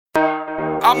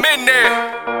I'm in there.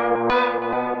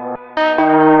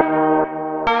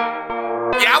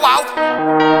 Yeah, wow.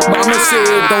 Mama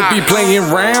said, don't be playing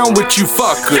around with you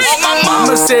fuckers.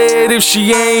 Mama said, if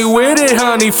she ain't with it,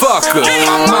 honey, fuck her.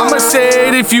 Mama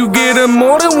said, if you get her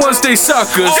more than once, they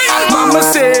suckers. Mama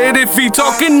said, if he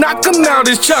talking, knock him out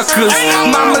as chuckers.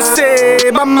 Mama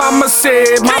said, my mama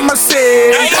said, mama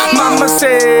said, mama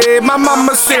said, my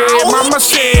mama said, mama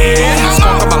said.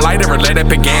 Spark up a lighter and let it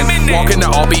begin. Walk into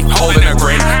all beef, holding a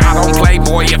grin. I don't play,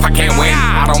 boy, if I can't win.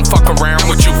 I don't fuck around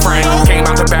with you, friend. Came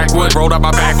out the backwood, rolled up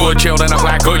my backwood, chilled in a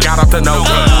black hood, got up to no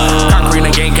good. Concrete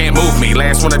and game can't move me.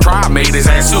 Last one to try made his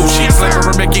ass sushi. Slipper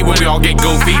and Mickey when we all get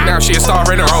goofy. Now she a star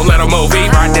in her own little movie.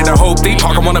 Right there to hope thee,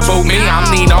 Parker wanna boot me. I'm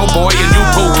Nino, boy, and you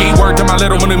Pookie. Word to my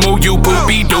little one and move, you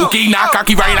poopy dookie. Not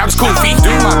cocky, right out, goofy.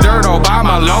 Do my dirt all by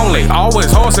my lonely.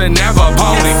 Always horse and never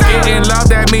pony. Getting love,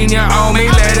 that mean you owe me.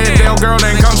 Let it bill, girl,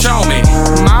 then come show me.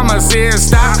 Mama said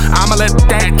stop, I'ma let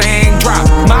that thing drop.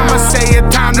 Mama say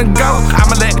it's time to go,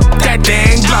 I'ma let that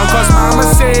thing blow. Cause mama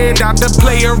said not to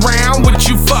play around with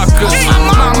you fuckers.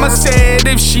 Mama said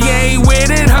if she ain't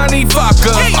with it, honey, fuck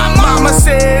her. Mama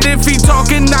said if he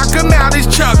talking, knock him out his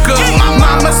chucker.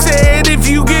 Mama said if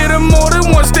you get her more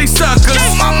than once, they suckers.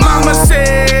 Mama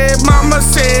said, mama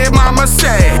said, mama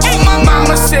said,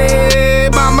 mama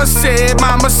said, mama said,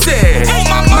 mama said, mama said,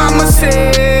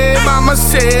 mama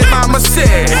said, mama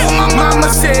said, mama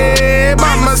said,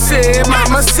 mama said,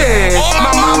 mama said,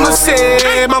 my mama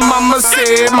said, my mama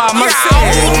said, mama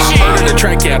said. Murder the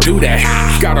track, yeah, I do that.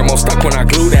 Got him all stuck when I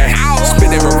glue that.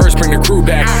 Spin in reverse, bring the crew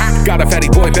back. Got a fatty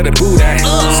boy, better boo that.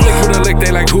 Slick with a lick,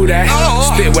 they like who that.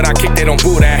 Spit when I kick, they don't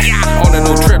boo that. On a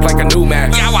new trip like a new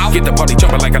map. Get the party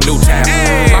jumping like a new tap.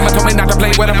 Mama told me not to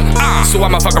play with him, so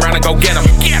I'ma fuck around and go get him.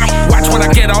 Watch when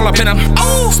I get all up in him.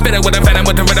 Spit it with a venom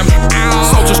with the rhythm.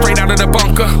 Soldier straight out of the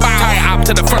bunker. Tie up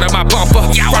to the front of my bumper.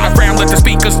 Run around, let the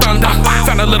speakers thunder.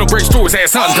 Found a little bridge through his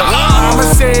ass under. Mama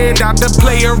said not to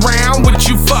play around with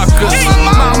you fuckers.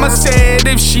 Mama said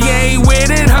if she ain't with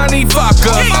it, honey, fuck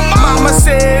her. Mama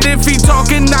said if he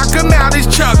talking, knock him out his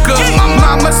chucker.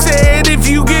 Mama said if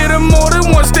you get her more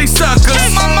than once, they suckers.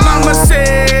 Mama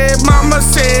said, mama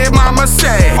said, mama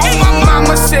said,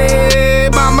 mama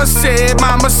said, mama said,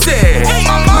 mama said,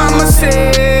 mama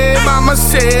said, mama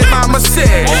said, mama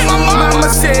said, mama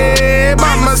said,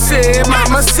 mama said,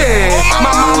 mama said,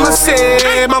 my mama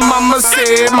said, my mama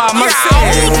said, mama said.